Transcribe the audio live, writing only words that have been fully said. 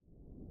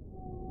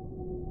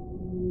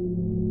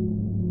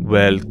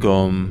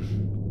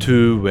Welcome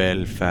to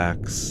Whale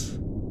Facts,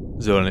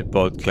 the only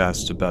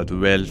podcast about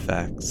whale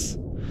facts.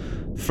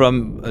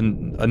 From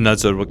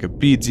another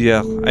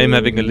Wikipedia, I'm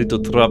having a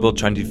little trouble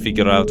trying to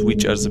figure out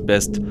which are the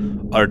best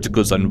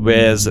articles on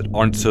whales that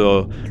aren't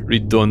so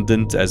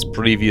redundant as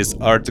previous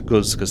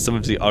articles, because some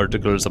of the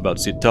articles about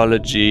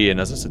cetology and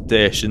other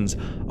cetaceans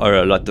are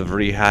a lot of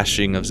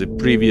rehashing of the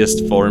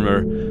previous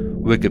former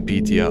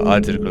Wikipedia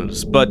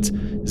articles. But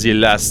the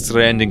last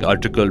trending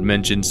article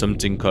mentioned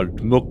something called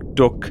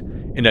muktuk,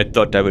 and I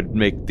thought I would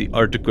make the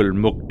article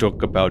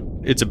muktuk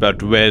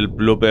about whale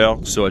blubber,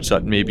 so I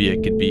thought maybe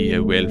it could be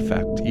a whale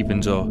fact,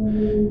 even though,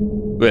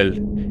 well,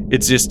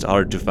 it's just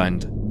hard to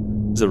find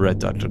the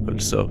right article.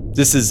 So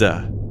this is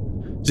a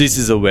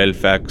whale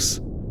facts.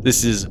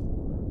 This is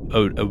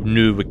a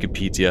new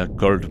Wikipedia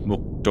called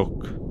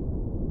muktuk.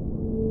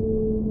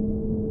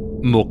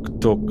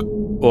 Muktuk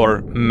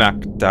or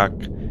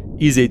maktak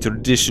is a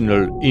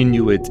traditional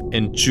Inuit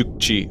and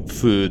Chukchi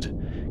food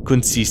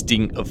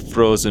consisting of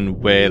frozen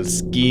whale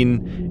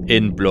skin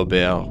and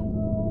blubber.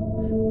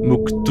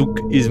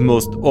 Muktuk is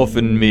most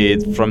often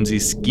made from the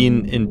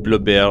skin and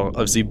blubber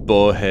of the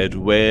bowhead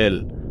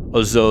whale,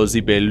 although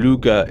the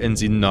beluga and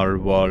the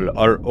narwhal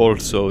are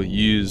also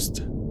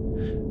used.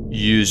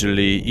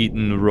 Usually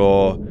eaten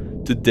raw,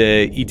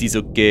 today it is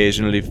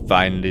occasionally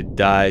finely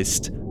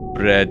diced,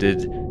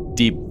 breaded,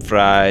 deep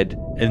fried,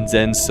 and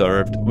then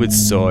served with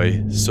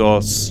soy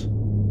sauce.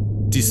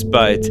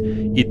 Despite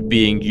it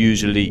being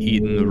usually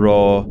eaten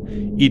raw,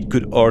 it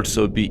could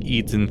also be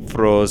eaten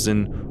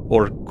frozen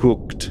or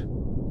cooked.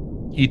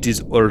 It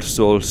is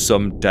also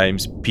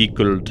sometimes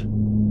pickled.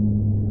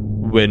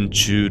 When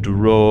chewed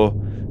raw,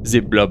 the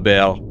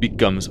blubber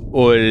becomes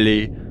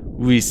oily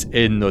with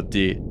a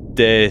nutty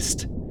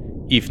taste.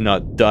 If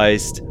not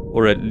diced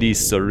or at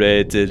least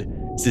serrated,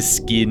 the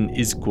skin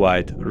is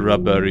quite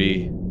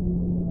rubbery.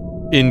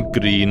 In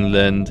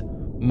Greenland,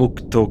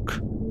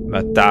 muktuk,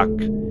 matak,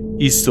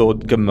 is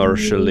sold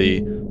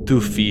commercially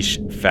to fish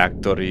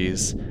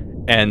factories,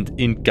 and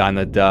in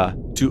Canada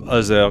to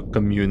other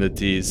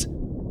communities,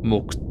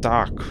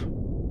 muktak.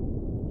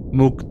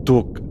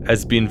 Muktuk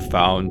has been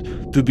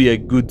found to be a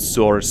good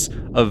source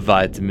of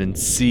vitamin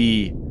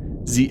C,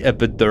 the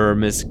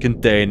epidermis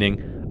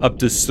containing up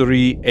to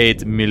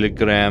 38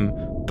 milligram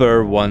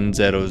per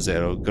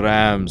 100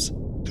 grams,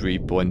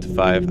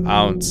 3.5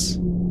 ounce.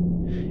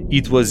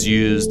 It was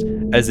used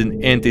as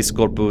an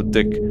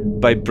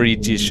antiscorbutic by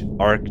British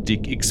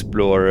Arctic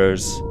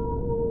explorers.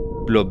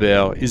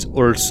 Blubber is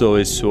also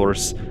a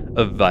source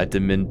of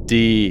vitamin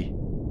D.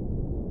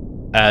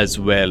 As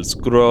whales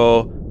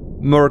grow,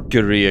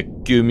 mercury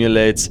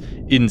accumulates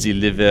in the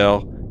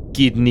liver,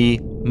 kidney,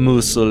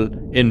 muscle,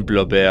 and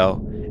blubber,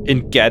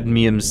 and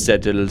cadmium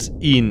settles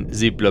in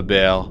the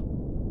blubber.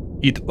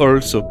 It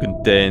also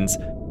contains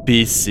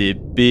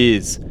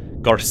PCBs,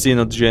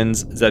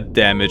 carcinogens that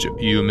damage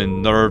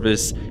human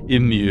nervous,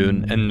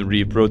 immune, and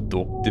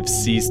reproductive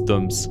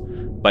systems,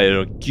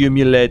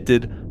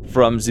 bioaccumulated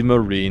from the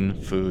marine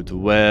food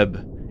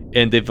web,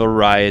 and a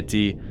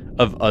variety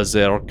of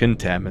other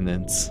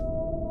contaminants.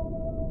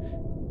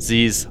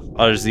 These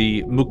are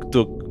the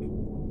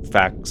muktuk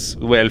facts,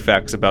 whale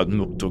facts about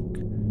muktuk.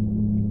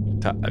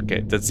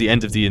 Okay, that's the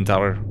end of the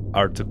entire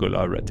article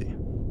already.